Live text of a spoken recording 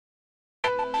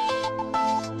So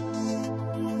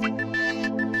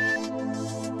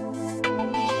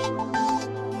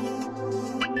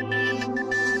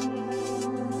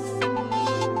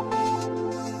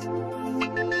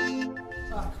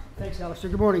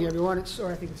good morning, everyone. I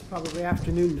think it's probably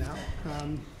afternoon now.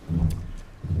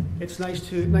 It's nice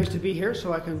to be here,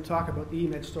 so I can talk about the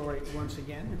EMED story once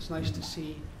again. It's nice to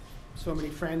see so many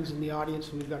friends in the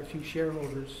audience, and we've got a few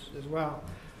shareholders as well.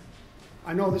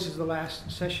 I know this is the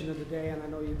last session of the day, and I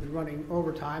know you've been running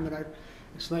overtime, and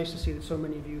it's nice to see that so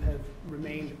many of you have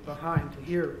remained behind to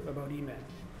hear about EMED.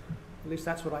 At least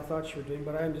that's what I thought you were doing,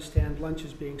 but I understand lunch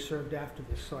is being served after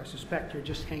this, so I suspect you're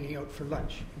just hanging out for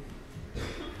lunch.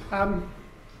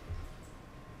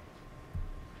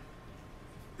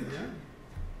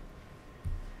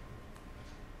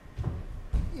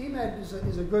 EMED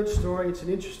is a good story. It's an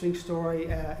interesting story.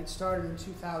 It started in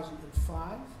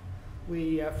 2005.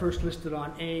 We first listed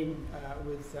on AIM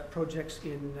with projects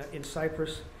in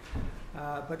Cyprus.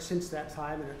 But since that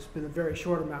time, and it's been a very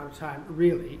short amount of time,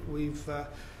 really, we've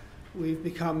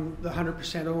become the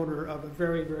 100% owner of a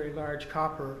very, very large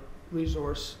copper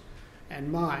resource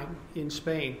and mine in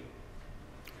Spain.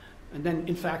 And then,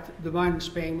 in fact, the mine in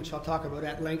Spain, which I'll talk about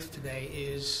at length today,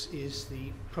 is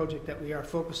the project that we are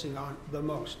focusing on the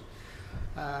most.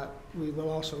 We will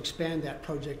also expand that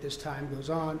project as time goes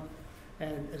on.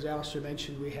 And as Alistair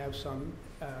mentioned, we have some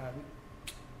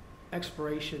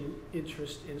exploration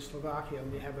interest in Slovakia,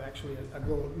 and we have actually a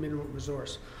gold mineral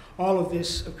resource. All of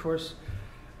this, of course,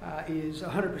 is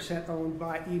 100% owned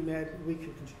by EMED.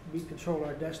 We control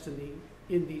our destiny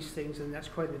in these things, and that's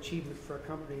quite an achievement for a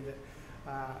company that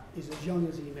is as young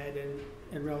as EMED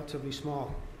and relatively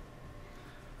small.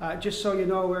 Just so you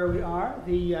know where we are,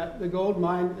 the gold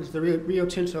mine is the Rio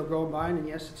Tinto Gold Mine, and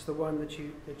yes, it's the one that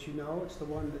you know. It's the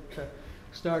one that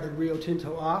started Rio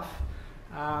Tinto off.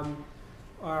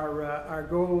 Our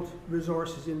gold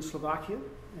resource is in Slovakia,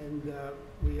 and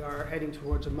we are heading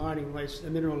towards a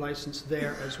mineral license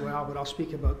there as well, but I'll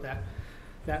speak about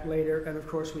that later. And of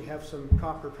course, we have some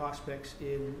copper prospects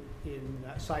in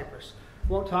Cyprus.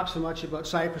 Won't talk so much about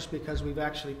Cyprus because we've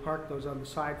actually parked those on the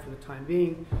side for the time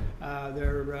being.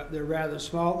 They're rather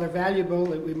small. They're valuable.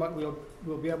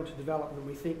 We'll be able to develop them,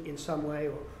 we think, in some way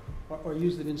or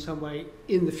use them in some way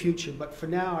in the future. But for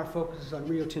now, our focus is on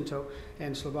Rio Tinto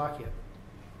and Slovakia.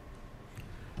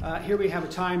 Here we have a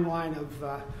timeline of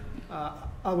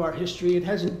our history. It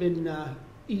hasn't been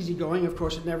easy going. Of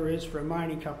course, it never is for a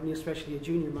mining company, especially a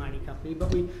junior mining company.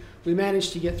 But we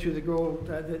managed to get through the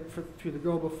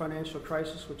global financial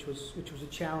crisis, which was a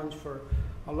challenge for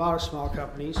a lot of small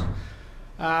companies.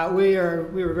 We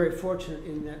were very fortunate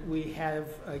in that we have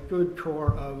a good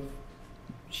core of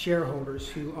shareholders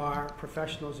who are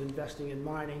professionals investing in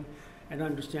mining and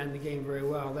understand the game very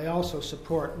well. They also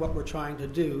support what we're trying to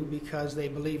do because they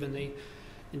believe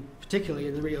particularly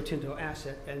in the Rio Tinto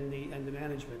asset and the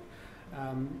management.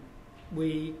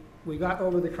 We got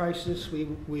over the crisis. We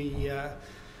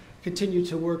continued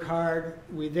to work hard.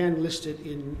 We then listed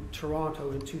in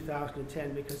Toronto in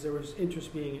 2010 because there was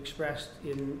interest being expressed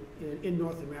in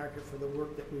North America for the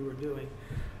work that we were doing.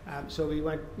 So we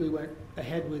went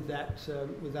ahead with that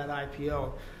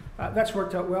IPO. That's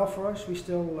worked out well for us. We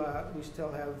still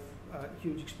have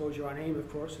huge exposure on AIM, of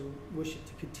course, and wish it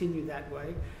to continue that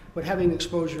way. But having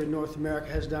exposure in North America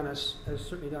has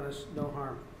certainly done us no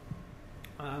harm.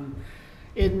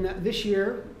 In this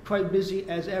year, quite busy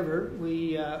as ever,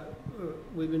 we've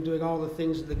been doing all the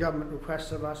things that the government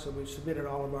requests of us, and we've submitted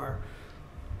all of our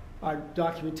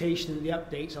documentation and the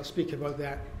updates. I'll speak about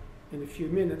that in a few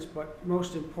minutes, but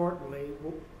most importantly,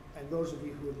 and those of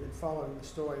you who have been following the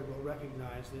story will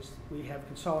recognize this, we have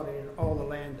consolidated all the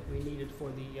land that we needed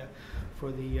for the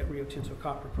Rio Tinto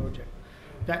Copper Project.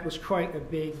 That was quite a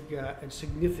big and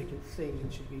significant thing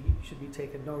and should be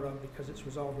taken note of because it's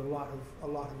resolved a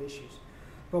lot of issues,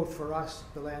 both for us,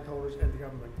 the landholders, and the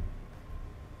government.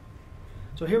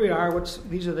 So here we are.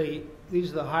 These are the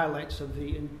highlights of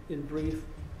in brief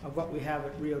of what we have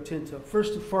at Rio Tinto.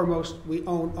 First and foremost, we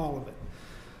own all of it,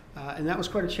 and that was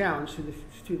quite a challenge through the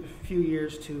few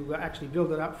years to actually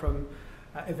build it up from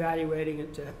evaluating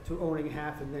it to owning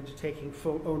half and then to taking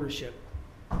full ownership.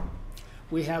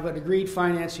 We have an agreed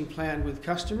financing plan with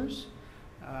customers.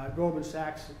 Goldman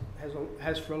Sachs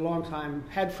had for a long time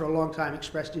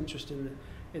expressed interest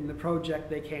in the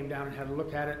project. They came down and had a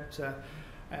look at it,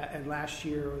 and last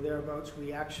year or thereabouts,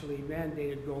 we actually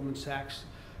mandated Goldman Sachs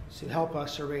to help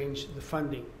us arrange the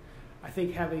funding. I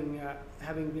think having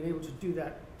been able to do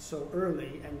that so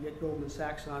early and get Goldman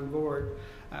Sachs on board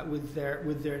with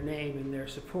their name and their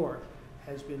support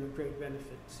has been of great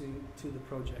benefit to the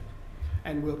project.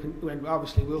 and and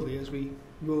obviously will be as we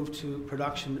move to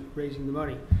production, raising the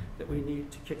money that we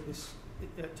need to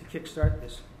kickstart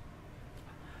this.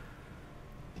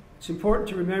 It's important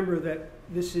to remember that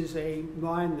this is a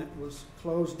mine that was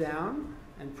closed down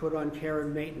and put on care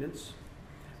and maintenance,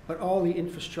 but all the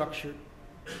infrastructure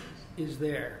is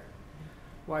there.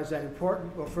 Why is that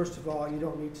important? Well, first of all, you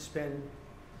don't need to spend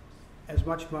as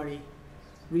much money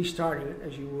restarting it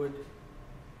as you would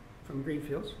from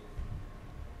greenfields.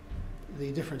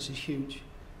 The difference is huge.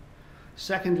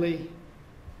 Secondly,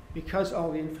 because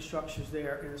all the infrastructure is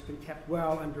there and it's been kept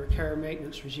well under a care and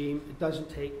maintenance regime, it doesn't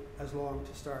take as long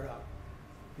to start up.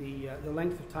 The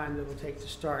length of time that it will take to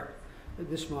start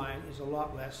this mine is a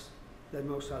lot less than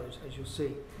most others, as you'll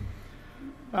see.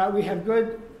 We have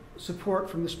good support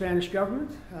from the Spanish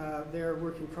government. They're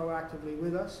working proactively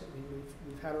with us. I mean,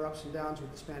 we've had our ups and downs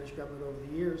with the Spanish government over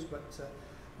the years, but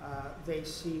they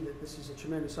see that this is a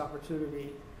tremendous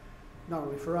opportunity, not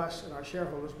only for us and our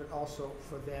shareholders, but also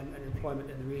for them and employment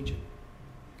in the region.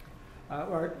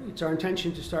 It's our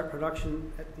intention to start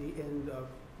production at the end of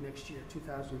next year,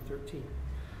 2013.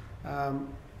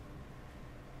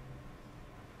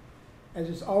 As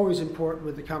is always important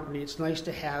with the company, it's nice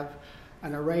to have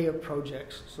an array of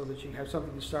projects so that you have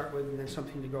something to start with and then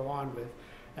something to go on with.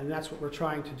 And that's what we're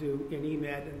trying to do in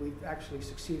EMED, and we've actually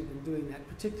succeeded in doing that,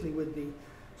 particularly with the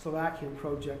Slovakian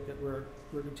project that we're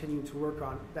continuing to work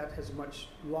on. That has a much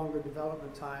longer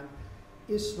development time,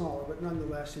 is smaller, but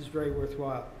nonetheless is very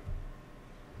worthwhile.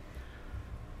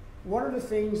 One of the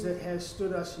things that has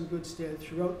stood us in good stead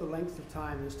throughout the length of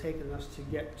time and has taken us to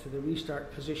get to the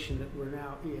restart position that we're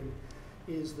now in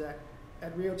is that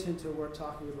at Rio Tinto we're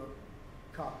talking about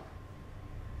copper.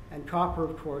 And copper,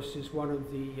 of course, is one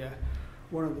of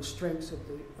the strengths of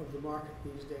the market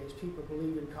these days. People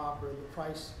believe in copper. The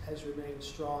price has remained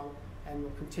strong and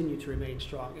will continue to remain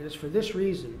strong. It is for this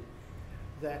reason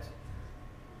that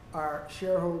our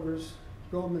shareholders,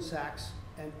 Goldman Sachs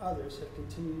and others, have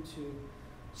continued to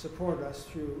support us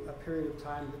through a period of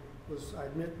time that was, I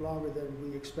admit, longer than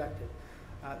we expected.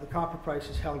 The copper price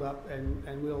has held up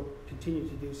and will continue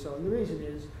to do so. And the reason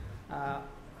is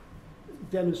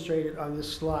demonstrated on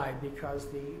this slide because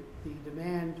the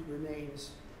demand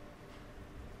remains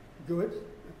good.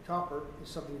 Copper is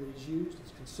something that is used,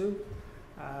 it's consumed.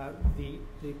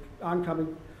 The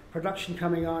oncoming production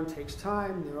coming on takes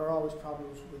time. There are always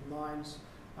problems with mines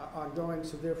ongoing,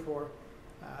 so therefore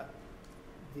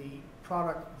the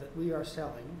product that we are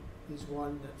selling is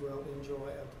one that will enjoy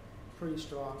a pretty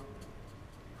strong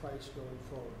price going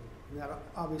forward. And that,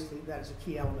 obviously, that is a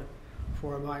key element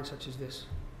for a mine such as this.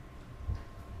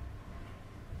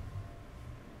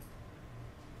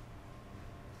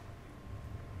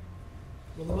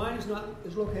 Well, the mine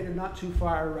is located not too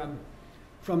far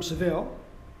from Seville.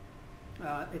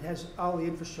 It has all the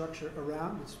infrastructure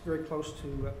around. It's very close to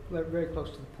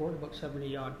the port, about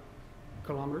 70-odd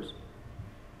kilometers.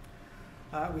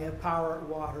 We have power,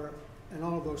 water, and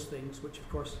all of those things, which of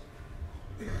course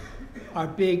are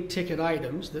big ticket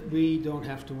items that we don't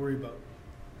have to worry about.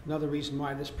 Another reason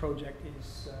why this project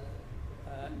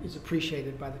is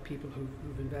appreciated by the people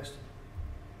who've invested.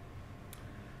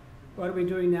 What are we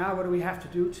doing now? What do we have to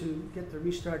do to get the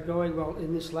restart going? Well,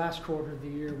 in this last quarter of the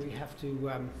year, we have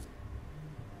to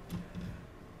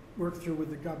work through with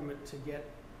the government to get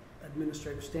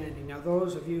administrative standing. Now,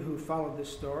 those of you who followed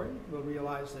this story will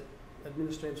realize that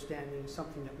administrative standing is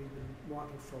something that we've been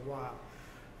wanting for a while.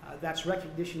 That's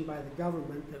recognition by the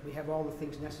government that we have all the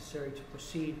things necessary to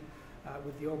proceed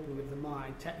with the opening of the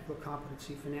mine, technical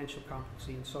competency, financial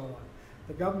competency, and so on.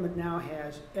 The government now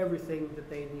has everything that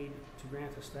they need to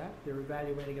grant us that. They're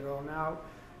evaluating it all now.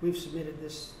 We've submitted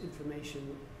this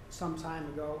information some time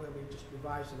ago, and we've just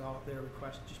revised it all at their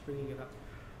request, just bringing it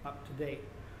up to date.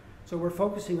 So we're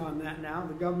focusing on that now.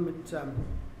 The government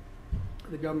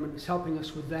is helping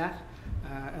us with that,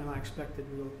 and I expect that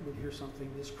we'll hear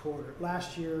something this quarter.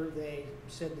 Last year, they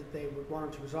said that they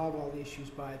wanted to resolve all the issues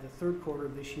by the third quarter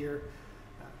of this year.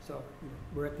 So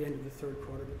we're at the end of the third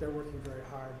quarter, but they're working very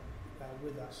hard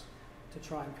with us to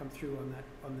try and come through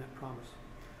on that promise.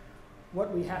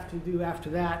 What we have to do after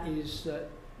that is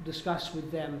discuss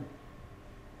with them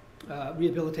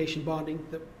rehabilitation bonding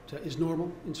that is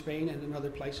normal in Spain and in other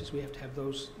places. We have to have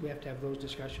those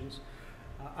discussions.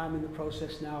 I'm in the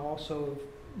process now also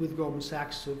with Goldman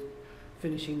Sachs of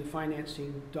finishing the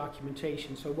financing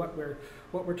documentation. So what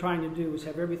we're trying to do is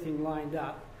have everything lined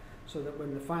up so that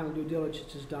when the final due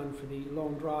diligence is done for the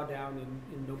loan drawdown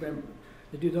in November,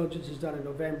 the due diligence is done in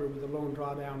November with the loan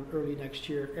drawdown early next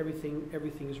year, everything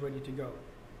is ready to go.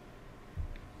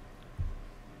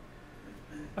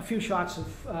 A few shots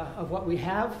of what we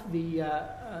have. The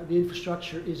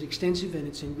infrastructure is extensive and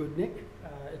it's in good nick.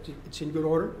 It's in good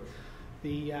order.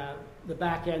 The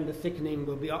back end, the thickening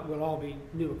will all be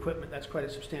new equipment. That's quite a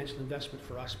substantial investment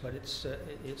for us, but it's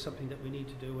something that we need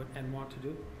to do and want to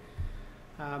do.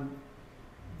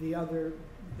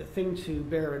 The thing to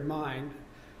bear in mind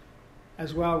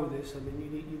as well with this, I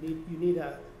mean, you need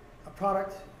a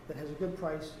product that has a good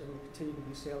price and will continue to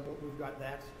be saleable. We've got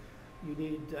that. You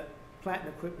need plant and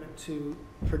equipment to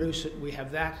produce it. We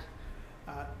have that.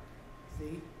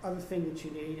 The other thing that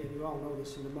you need, and you all know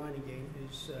this in the mining game,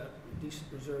 is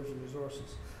decent reserves and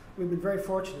resources. We've been very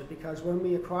fortunate because when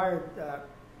we acquired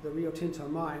the Rio Tinto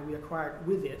mine, we acquired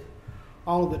with it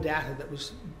all of the data that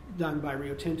was done by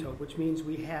Rio Tinto, which means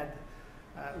we had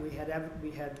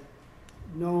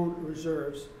known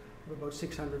reserves of about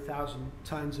 600,000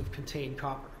 tons of contained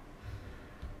copper.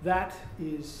 That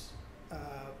is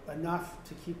enough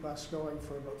to keep us going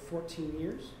for about 14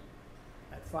 years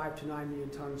at 5 to 9 million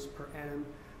tons per annum.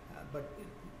 But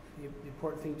the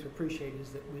important thing to appreciate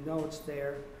is that we know it's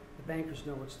there, the bankers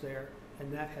know it's there,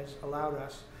 and that has allowed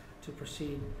us to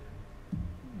proceed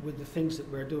with the things that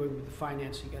we're doing with the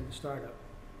financing and the startup.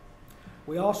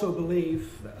 We also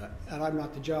believe, and I'm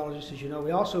not the geologist as you know,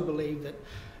 we also believe that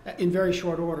in very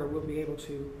short order we'll be able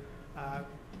to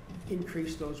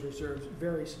increase those reserves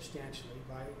very substantially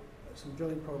by some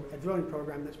a drilling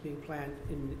program that's being planned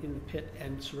in the pit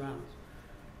and surrounds.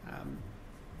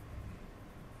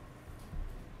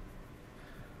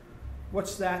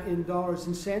 What's that in dollars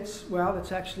and cents? Well,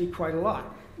 it's actually quite a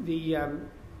lot. The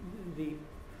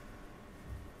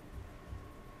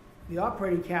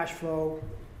operating cash flow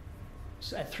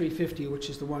at 350, which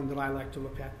is the one that I like to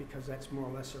look at because that's more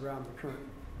or less around the current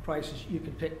prices. You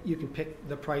can pick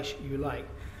the price you like,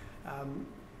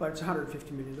 but it's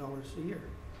 $150 million a year.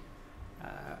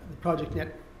 The project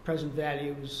net present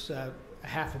value is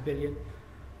 $500 million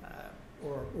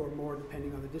or more,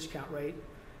 depending on the discount rate.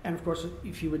 And of course,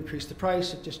 if you increase the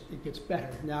price, it gets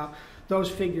better. Now, those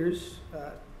figures,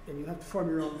 and you have to form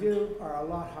your own view, are a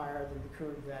lot higher than the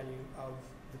current value of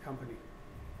the company.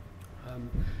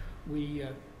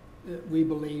 We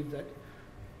believe that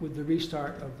with the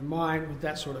restart of the mine, with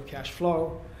that sort of cash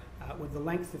flow, with the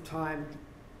length of time,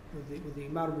 with the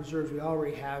amount of reserves we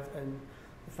already have, and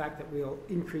the fact that we'll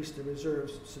increase the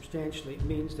reserves substantially, it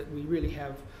means that we really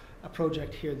have a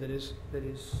project here that is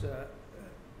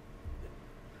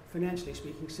financially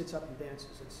speaking, sits up and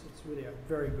dances. It's really a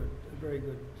very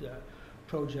good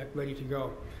project ready to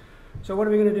go. So what are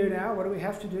we going to do now? What do we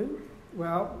have to do?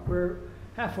 Well, we're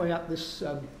halfway up this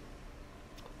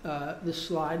this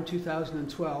slide in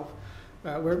 2012.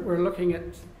 We're looking at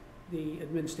the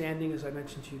admin standing, as I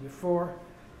mentioned to you before.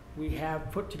 We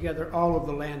have put together all of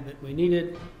the land that we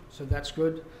needed, so that's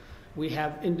good. We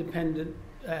have independent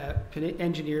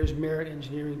engineers, Merit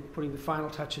Engineering, putting the final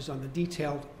touches on the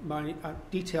detailed plant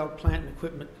and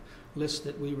equipment list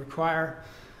that we require.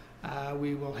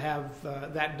 We will have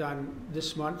that done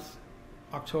this month,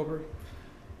 October.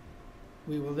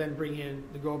 We will then bring in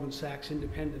the Goldman Sachs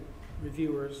independent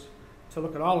reviewers to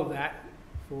look at all of that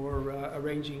for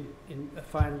arranging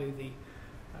finally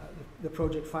the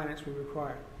project finance we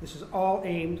require. This is all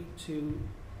aimed to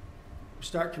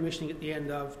start commissioning at the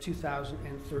end of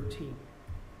 2013.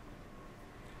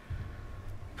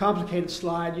 Complicated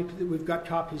slide. We've got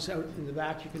copies out in the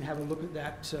back. You can have a look at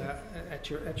that at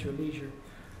your leisure.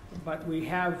 But we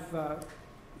have,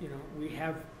 we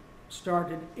have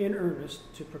started in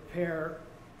earnest to prepare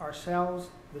ourselves,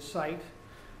 the site,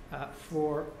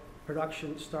 for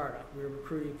production startup. We're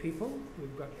recruiting people.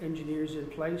 We've got engineers in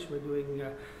place. We're doing,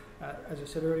 as I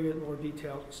said earlier, more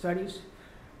detailed studies.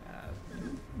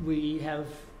 We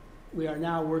are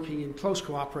now working in close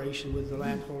cooperation with the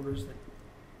landholders that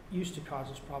used to cause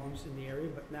us problems in the area,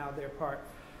 but now they're part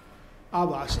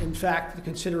of us. In fact, the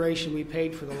consideration we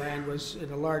paid for the land was in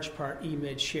a large part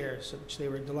EMED shares, which they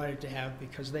were delighted to have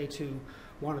because they too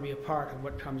want to be a part of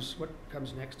what comes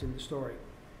next in the story.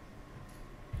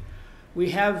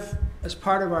 We have, as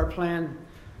part of our plan,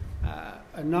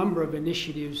 a number of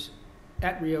initiatives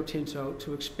at Rio Tinto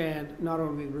to expand not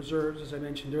only reserves, as I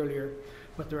mentioned earlier,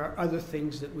 but there are other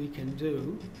things that we can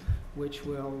do which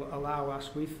will allow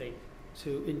us, we think,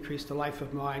 to increase the life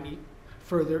of mine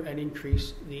further and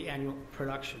increase the annual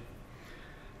production.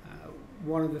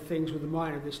 One of the things with a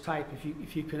mine of this type,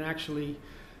 if you can actually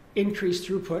increase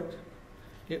throughput,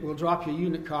 it will drop your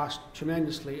unit cost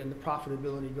tremendously and the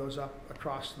profitability goes up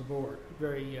across the board.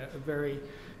 A very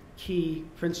key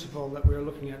principle that we're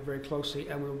looking at very closely,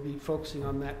 and we'll be focusing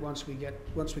on that once we get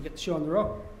the show on the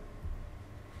road.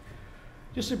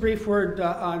 Just a brief word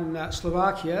on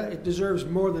Slovakia. It deserves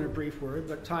more than a brief word,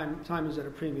 but time is at a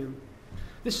premium.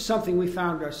 This is something we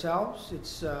found ourselves.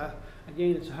 It's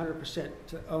again, it's 100%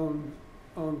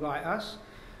 owned by us.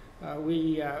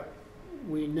 We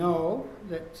know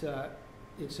that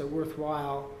it's a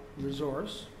worthwhile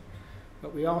resource,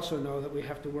 but we also know that we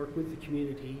have to work with the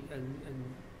community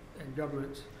and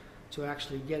government to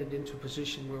actually get it into a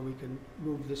position where we can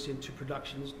move this into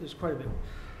production. There's quite a bit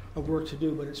of work to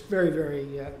do, but it's very,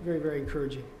 very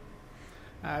encouraging.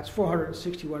 It's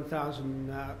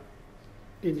 461,000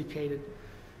 indicated,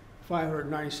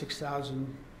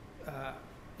 596,000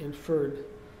 inferred.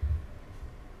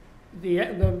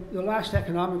 The last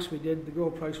economics we did, the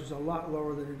gold price was a lot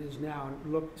lower than it is now, and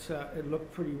it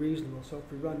looked pretty reasonable. So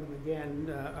if we run them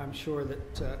again, I'm sure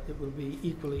that it will be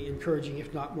equally encouraging,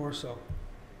 if not more so.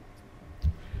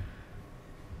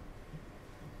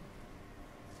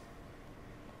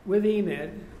 With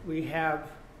EMED, we have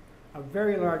a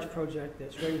very large project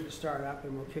that's ready to start up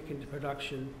and will kick into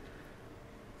production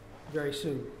very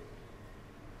soon.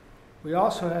 We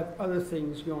also have other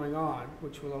things going on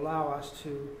which will allow us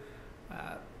to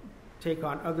take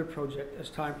on other projects as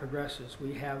time progresses.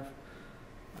 We have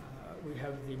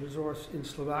the resource in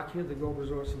Slovakia, the gold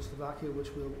resource in Slovakia, which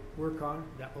we'll work on.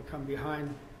 That will come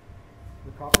behind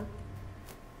the copper.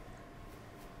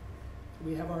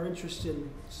 We have our interest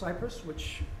in Cyprus,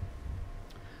 which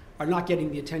are not getting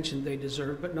the attention they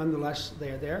deserve, but nonetheless they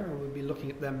are there, and we'll be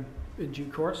looking at them in due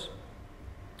course.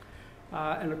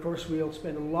 And of course, we'll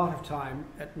spend a lot of time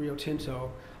at Rio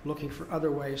Tinto looking for other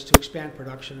ways to expand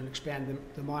production and expand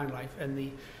the mine life, and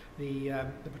the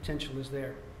potential is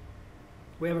there.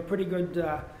 We have a pretty good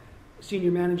senior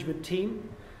management team,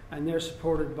 and they're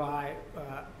supported by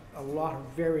a lot of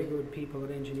very good people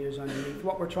and engineers underneath.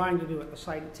 What we're trying to do at the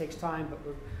site, it takes time, but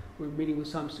we're meeting with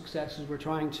some successes. We're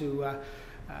trying to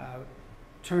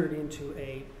turn it into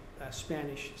a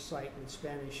Spanish site with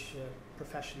Spanish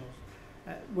professionals.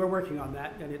 We're working on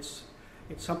that, and it's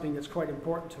something that's quite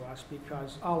important to us,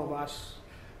 because all of us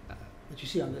that you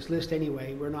see on this list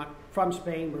anyway, we're not from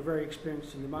Spain. We're very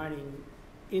experienced in the mining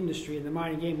industry and the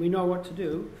mining game. We know what to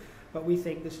do, but we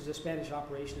think this is a Spanish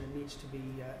operation and needs to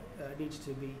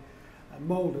be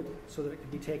molded so that it can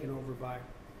be taken over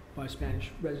by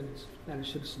Spanish residents,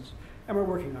 Spanish citizens, and we're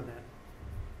working on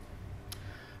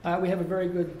that. We have a very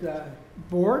good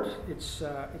board. It's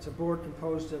a board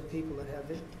composed of people that have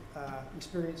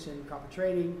experience in copper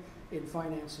trading, in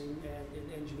financing, and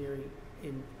in engineering,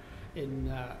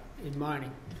 in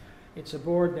mining. It's a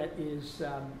board that is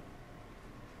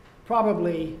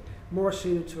probably more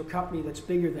suited to a company that's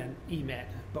bigger than EMED,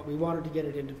 but we wanted to get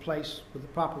it into place with the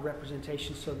proper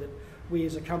representation so that we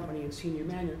as a company and senior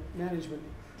management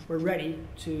were ready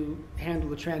to handle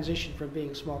the transition from being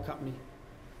a small company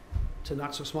to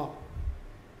not so small.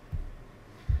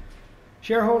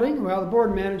 Shareholding, well, the board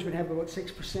and management have about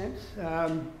 6%.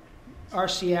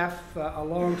 RCF, a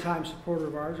long-time supporter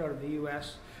of ours out of the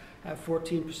US, have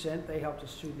 14%. They helped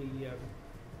us through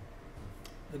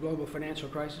the global financial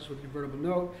crisis with the convertible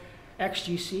note.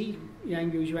 XGC,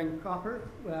 Yanggu Yuan Copper,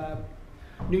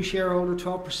 new shareholder,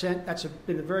 12%. That's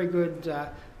been a very good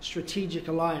strategic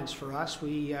alliance for us.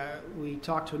 We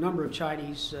talked to a number of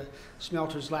Chinese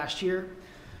smelters last year.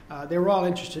 They were all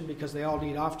interested because they all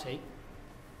need offtake.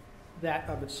 That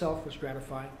of itself was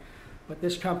gratifying. But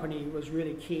this company was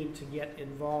really keen to get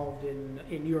involved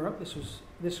in Europe.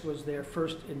 This was their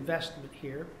first investment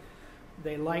here.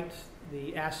 They liked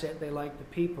the asset, they liked the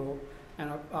people,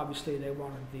 and obviously they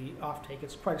wanted the offtake.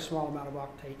 It's quite a small amount of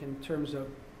offtake in terms of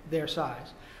their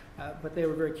size, but they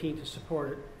were very keen to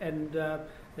support it. And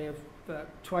they have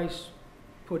twice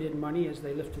put in money as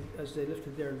they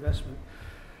lifted their investment.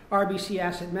 RBC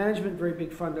Asset Management, very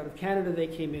big fund out of Canada. They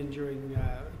came in during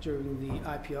the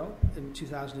IPO in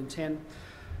 2010.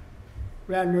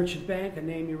 Rand Merchant Bank, a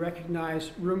name you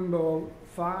recognize, Rumbo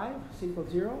 50.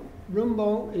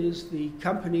 Rumbo is the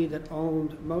company that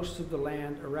owned most of the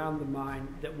land around the mine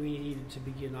that we needed to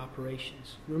begin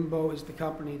operations. Rumbo is the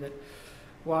company that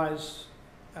was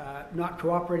not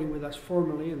cooperating with us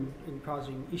formally and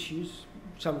causing issues,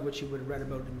 some of which you would have read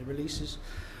about in the releases.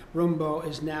 Rumbo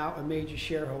is now a major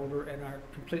shareholder and are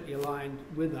completely aligned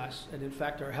with us, and in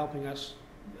fact are helping us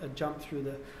jump through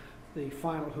the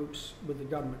final hoops with the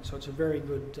government. So it's a very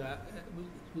good,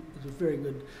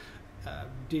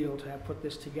 deal to have put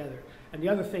this together. And the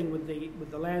other thing with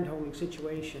the landholding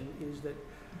situation is that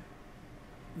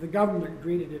the government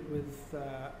greeted it with,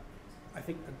 I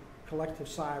think, a collective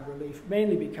sigh of relief,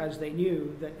 mainly because they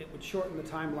knew that it would shorten the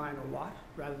timeline a lot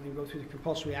rather than go through the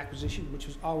compulsory acquisition, which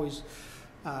was always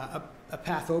a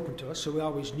path open to us, so we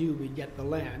always knew we'd get the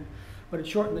land. but it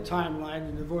shortened the timeline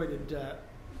and avoided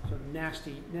sort of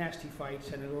nasty fights,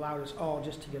 and it allowed us all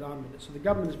just to get on with it. So the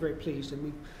government is very pleased,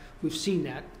 and we've seen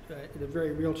that in the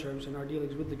very real terms in our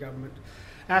dealings with the government.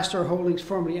 Astor Holdings,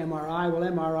 formerly MRI, well,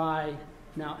 MRI,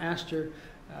 now Astor,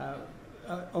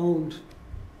 owned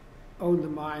the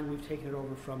mine. We've taken it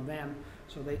over from them,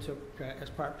 so they took as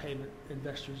part payment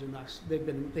investors in us. They've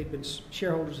been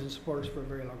shareholders and supporters for a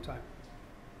very long time.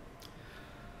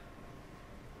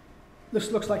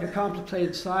 This looks like a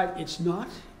complicated slide. It's not.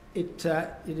 It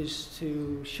is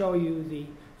to show you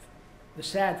the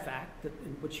sad fact, that,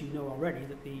 which you know already,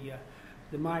 that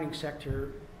the mining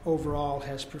sector overall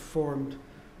has performed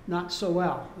not so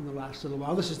well in the last little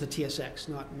while. This is the TSX,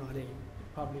 not AIM.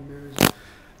 Probably mirrors it.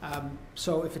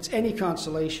 So if it's any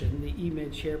consolation, the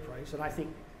EMED share price, and I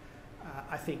think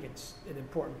it's an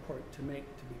important point to make,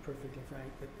 to be perfectly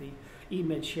frank, that the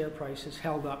EMED share price has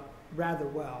held up rather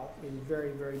well in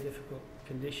very, very difficult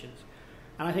conditions.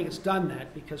 And I think it's done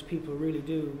that because people really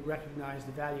do recognize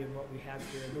the value of what we have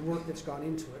here and the work that's gone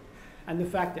into it, and the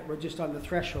fact that we're just on the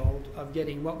threshold of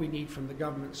getting what we need from the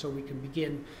government so we can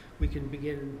begin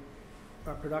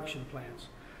our production plans.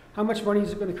 How much money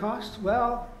is it going to cost?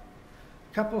 Well,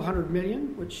 a couple $100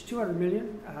 million, which $200 million,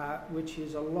 which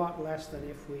is a lot less than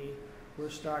if we were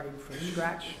starting from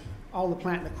scratch. All the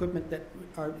plant and equipment that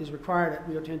is required at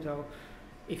Rio Tinto,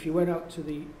 if you went out to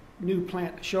the new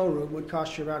plant showroom, would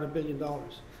cost you around $1 billion.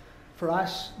 For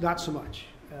us, not so much.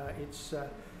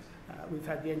 We've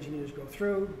had the engineers go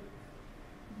through.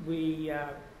 We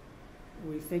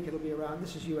think it'll be around,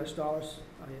 this is US dollars,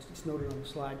 it's noted on the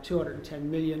slide, 210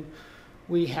 million.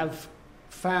 We have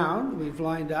found, we've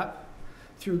lined up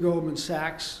through Goldman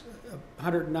Sachs,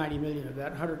 190 million of that,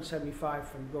 175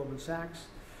 from Goldman Sachs.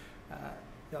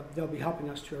 They'll be helping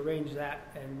us to arrange that,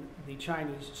 and the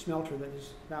Chinese smelter that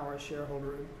is now our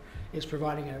shareholder is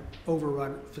providing an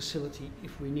overrun facility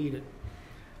if we need it.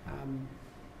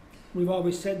 We've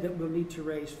always said that we'll need to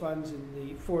raise funds in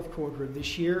the fourth quarter of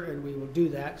this year, and we will do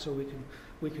that so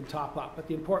we can top up. But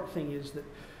the important thing is that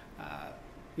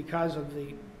because of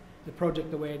the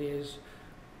project the way it is,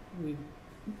 we've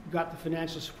got the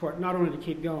financial support not only to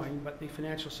keep going, but the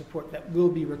financial support that will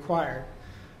be required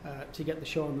to get the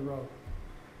show on the road.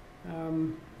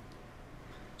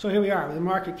 So here we are. The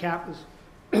market cap is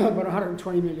about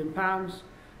 120 million pounds.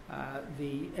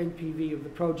 The NPV of the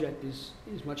project is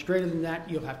much greater than that.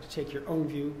 You'll have to take your own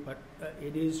view, but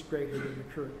it is greater than the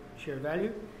current share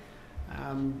value.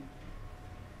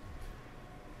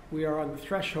 We are on the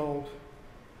threshold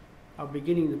of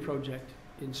beginning the project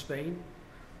in Spain.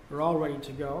 We're all ready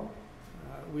to go.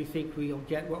 We think we'll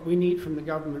get what we need from the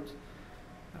government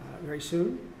very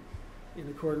soon, in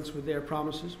accordance with their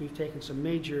promises. We've taken some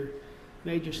major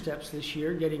steps this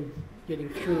year, getting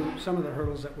through some of the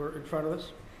hurdles that were in front of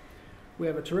us. We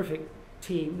have a terrific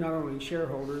team, not only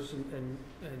shareholders and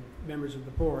members of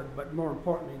the board, but more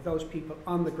importantly, those people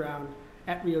on the ground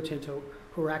at Rio Tinto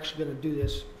who are actually going to do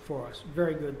this for us.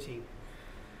 Very good team.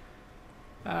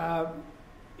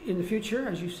 In the future,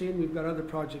 as you've seen, we've got other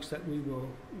projects that we will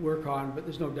work on, but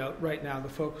there's no doubt right now the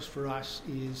focus for us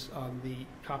is on the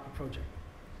copper project.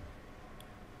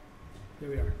 There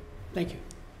we are. Thank you.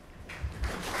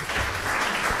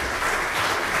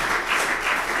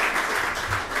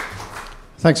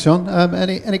 Thanks, John.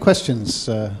 Any questions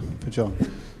for John?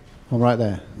 One right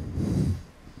there.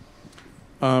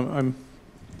 I'm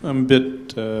a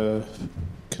bit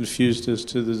confused as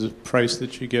to the price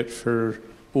that you get for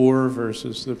ore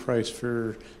versus the price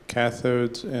for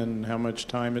cathodes, and how much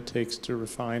time it takes to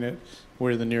refine it,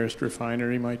 where the nearest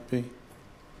refinery might be.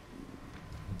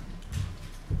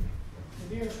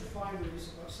 The nearest refinery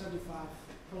is about 75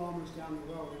 kilometers down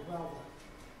the road in Huelva,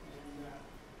 and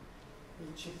we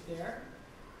can ship there.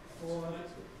 Or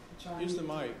the Chinese. Use the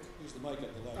mic. Use the mic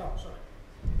at the left. Oh, sorry.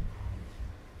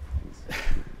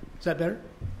 Is that better?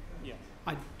 Yeah.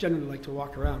 I generally like to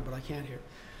walk around, but I can't hear.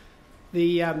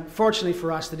 Fortunately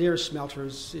for us, the nearest smelter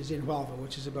is in Huelva,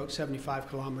 which is about 75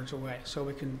 kilometers away. So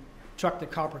we can truck the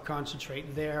copper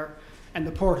concentrate there, and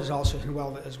the port is also in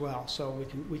Huelva as well. So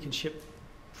we can ship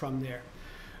from there.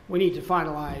 We need to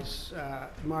finalize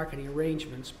marketing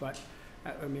arrangements, but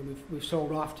I mean, we've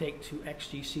sold offtake to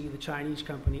XGC, the Chinese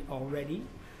company, already.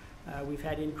 We've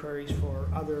had inquiries for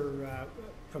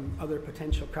from other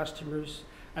potential customers.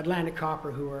 Atlantic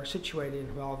Copper, who are situated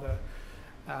in Huelva,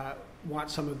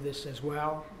 want some of this as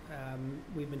well.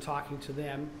 We've been talking to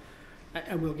them,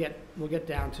 and we'll get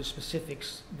down to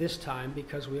specifics this time,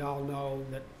 because we all know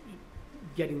that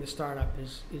getting the startup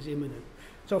is imminent.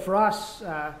 So for us,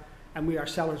 and we are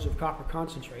sellers of copper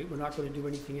concentrate, we're not going to do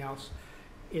anything else.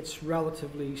 It's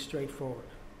relatively straightforward.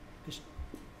 Just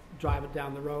drive it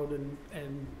down the road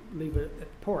and leave it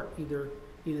at port, either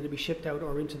to be shipped out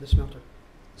or into the smelter.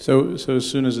 So as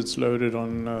soon as it's loaded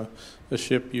on a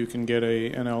ship, you can get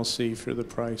a NLC for the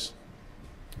price.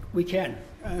 We can.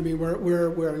 I mean,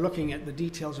 we're looking at the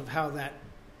details of how that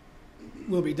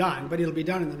will be done, but it'll be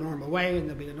done in the normal way, and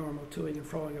there'll be the normal toing and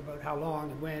froing about how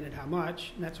long and when and how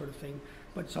much and that sort of thing.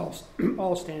 But it's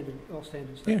all standard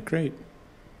stuff. Yeah, great.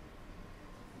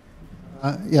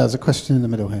 Yeah, there's a question in the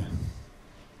middle here.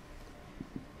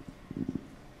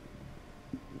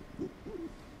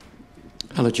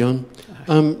 Hello, John.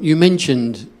 You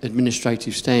mentioned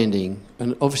administrative standing,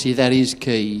 and obviously that is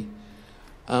key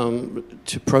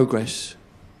to progress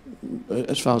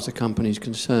as far as the company is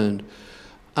concerned.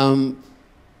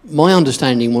 My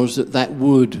understanding was that that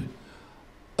would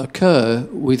occur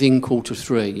within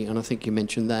Q3, and I think you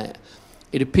mentioned that.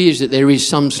 It appears that there is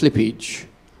some slippage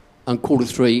on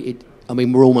Q3.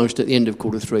 We're almost at the end of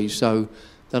Q3, so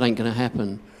that ain't going to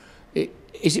happen.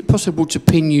 Is it possible to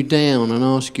pin you down and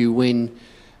ask you when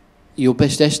your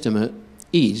best estimate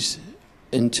is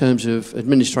in terms of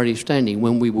administrative standing,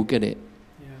 when we will get it?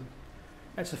 Yeah,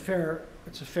 that's a fair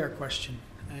question,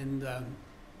 and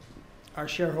our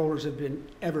shareholders have been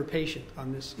ever patient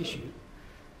on this issue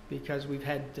because we've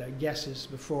had guesses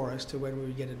before as to when we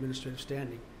would get administrative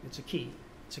standing. It's a key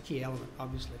element,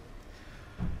 obviously.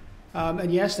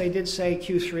 And yes, they did say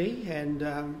Q3, and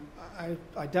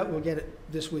I doubt we'll get it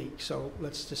this week, so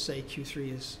let's just say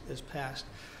Q3 is passed.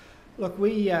 Look,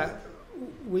 we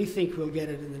think we'll get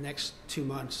it in the next 2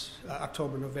 months,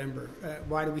 October, November.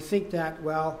 Why do we think that?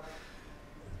 Well,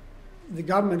 the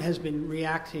government has been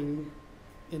reacting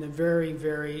in a very,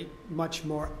 very much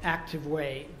more active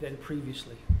way than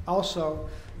previously. Also,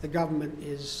 the government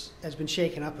has been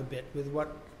shaken up a bit with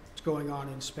what's going on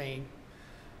in Spain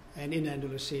and in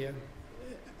Andalusia.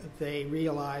 They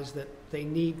realize that they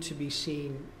need to be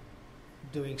seen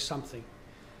doing something.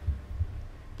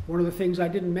 One of the things I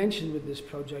didn't mention with this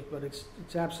project, but it's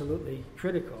absolutely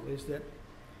critical, is that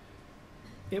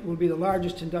it will be the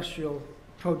largest industrial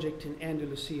project in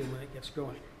Andalusia when it gets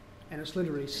going. And it's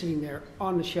literally sitting there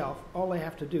on the shelf. All they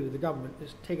have to do, the government,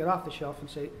 is take it off the shelf and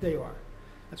say, there you are.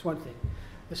 That's one thing.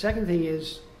 The second thing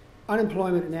is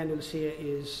unemployment in Andalusia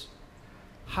is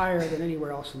higher than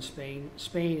anywhere else in Spain.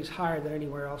 Spain is higher than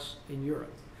anywhere else in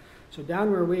Europe. So down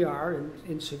where we are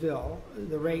in Seville,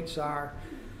 the rates are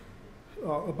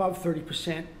above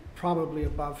 30%, probably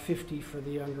above 50% for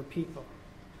the younger people.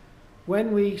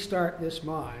 When we start this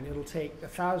mine, it'll take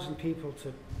 1,000 people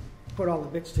to put all the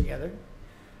bits together.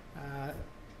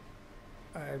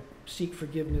 I seek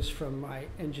forgiveness from our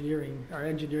engineering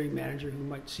manager who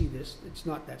might see this. It's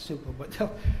not that simple, but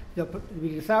they'll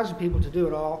be 1,000 people to do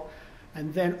it all,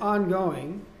 and then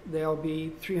ongoing there'll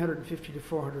be 350 to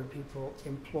 400 people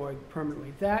employed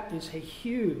permanently. That is a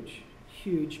huge,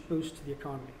 huge boost to the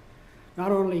economy.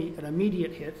 Not only an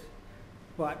immediate hit,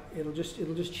 but it'll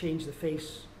just change the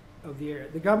face of the area.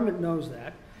 The government knows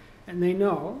that, and they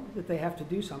know that they have to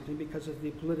do something because of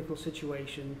the political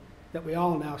situation that we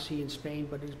all now see in Spain,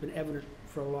 but it's been evident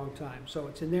for a long time. So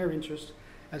it's in their interest,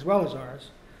 as well as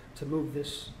ours, to move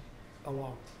this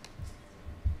along.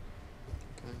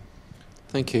 Okay.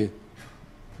 Thank you.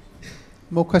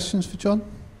 More questions for John?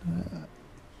 Can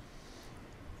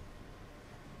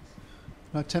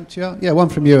I attempt you out? Yeah, one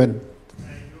from you. And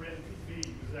your NPV,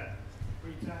 was that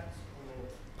pre-tax or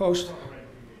Post proper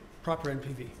NPV? proper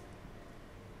NPV.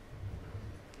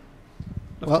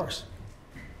 Of Well, course.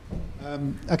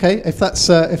 Okay, if that's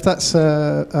all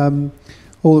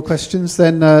the questions,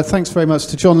 then thanks very much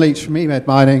to John Leach from EMED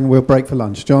Mining. We'll break for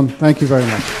lunch. John, thank you very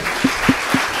much.